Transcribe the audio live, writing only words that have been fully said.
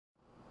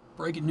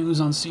Breaking news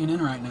on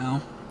CNN right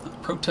now.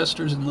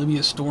 Protesters in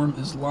Libya storm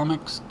Islamic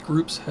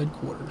group's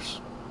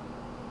headquarters.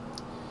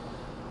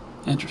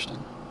 Interesting.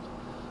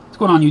 What's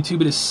going on,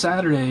 YouTube? It is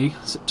Saturday,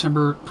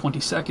 September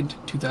 22nd,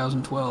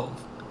 2012.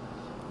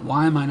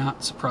 Why am I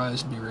not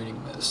surprised to be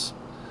reading this?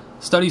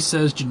 Study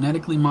says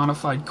genetically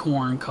modified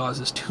corn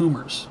causes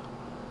tumors,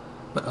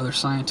 but other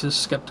scientists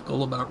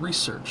skeptical about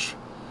research.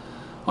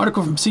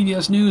 Article from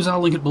CBS News, I'll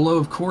link it below,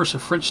 of course. A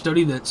French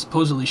study that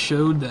supposedly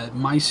showed that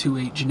mice who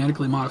ate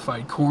genetically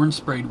modified corn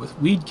sprayed with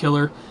weed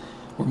killer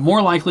were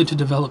more likely to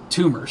develop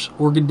tumors,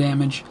 organ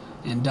damage,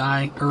 and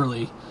die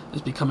early,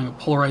 is becoming a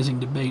polarizing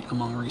debate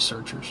among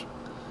researchers.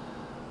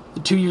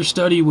 The 2-year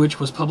study, which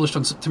was published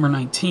on September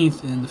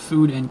 19th in the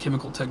Food and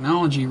Chemical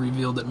Toxicology,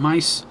 revealed that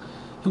mice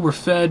who were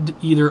fed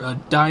either a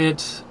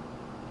diet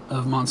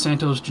of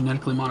Monsanto's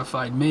genetically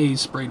modified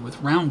maize sprayed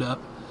with Roundup,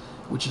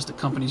 which is the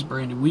company's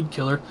branded weed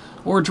killer,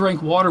 or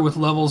drank water with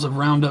levels of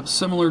Roundup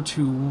similar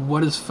to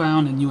what is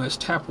found in U.S.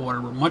 tap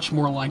water, were much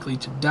more likely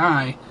to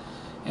die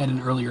at an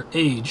earlier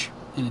age,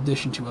 in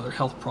addition to other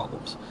health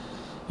problems.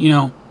 You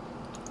know,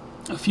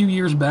 a few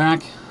years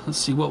back, let's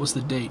see, what was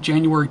the date?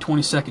 January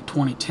 22nd,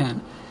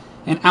 2010.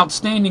 An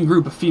outstanding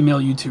group of female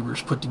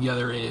YouTubers put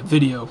together a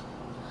video,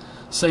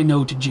 Say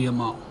No to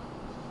GMO.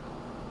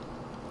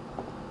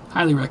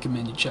 Highly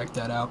recommend you check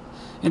that out.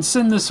 And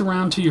send this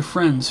around to your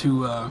friends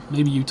who,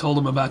 maybe you told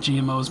them about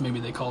GMOs, maybe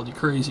they called you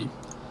crazy.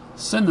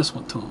 Send this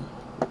one to them.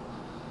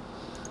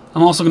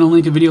 I'm also going to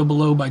link a video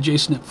below by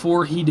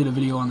Sept. He did a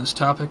video on this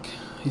topic.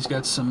 He's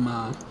got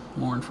some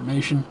more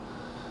information.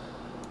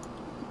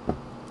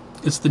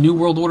 It's the New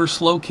World Order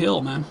slow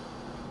kill, man.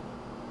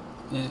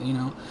 You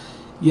know,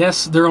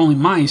 yes, they're only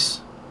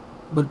mice,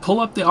 but pull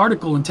up the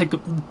article and take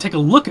a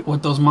look at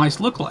what those mice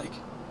look like.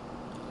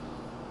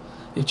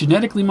 If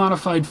genetically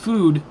modified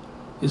food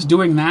is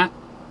doing that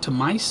to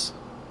mice,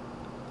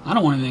 I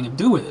don't want anything to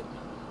do with it.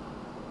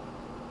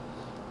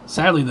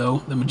 Sadly, though,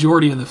 the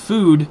majority of the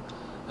food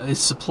is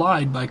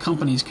supplied by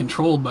companies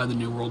controlled by the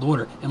New World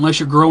Order, unless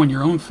you're growing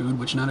your own food,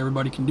 which not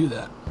everybody can do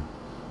that.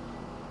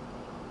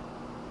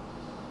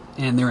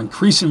 And they're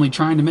increasingly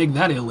trying to make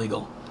that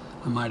illegal,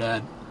 I might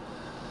add.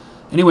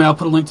 Anyway, I'll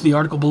put a link to the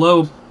article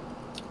below.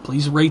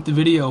 Please rate the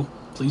video.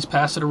 Please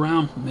pass it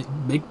around.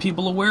 Make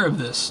people aware of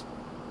this.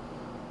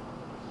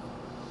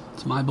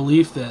 It's my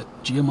belief that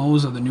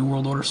GMOs are the New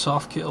World Order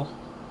soft kill.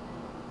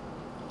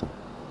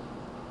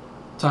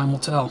 Time will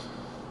tell.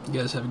 You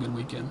guys have a good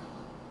weekend.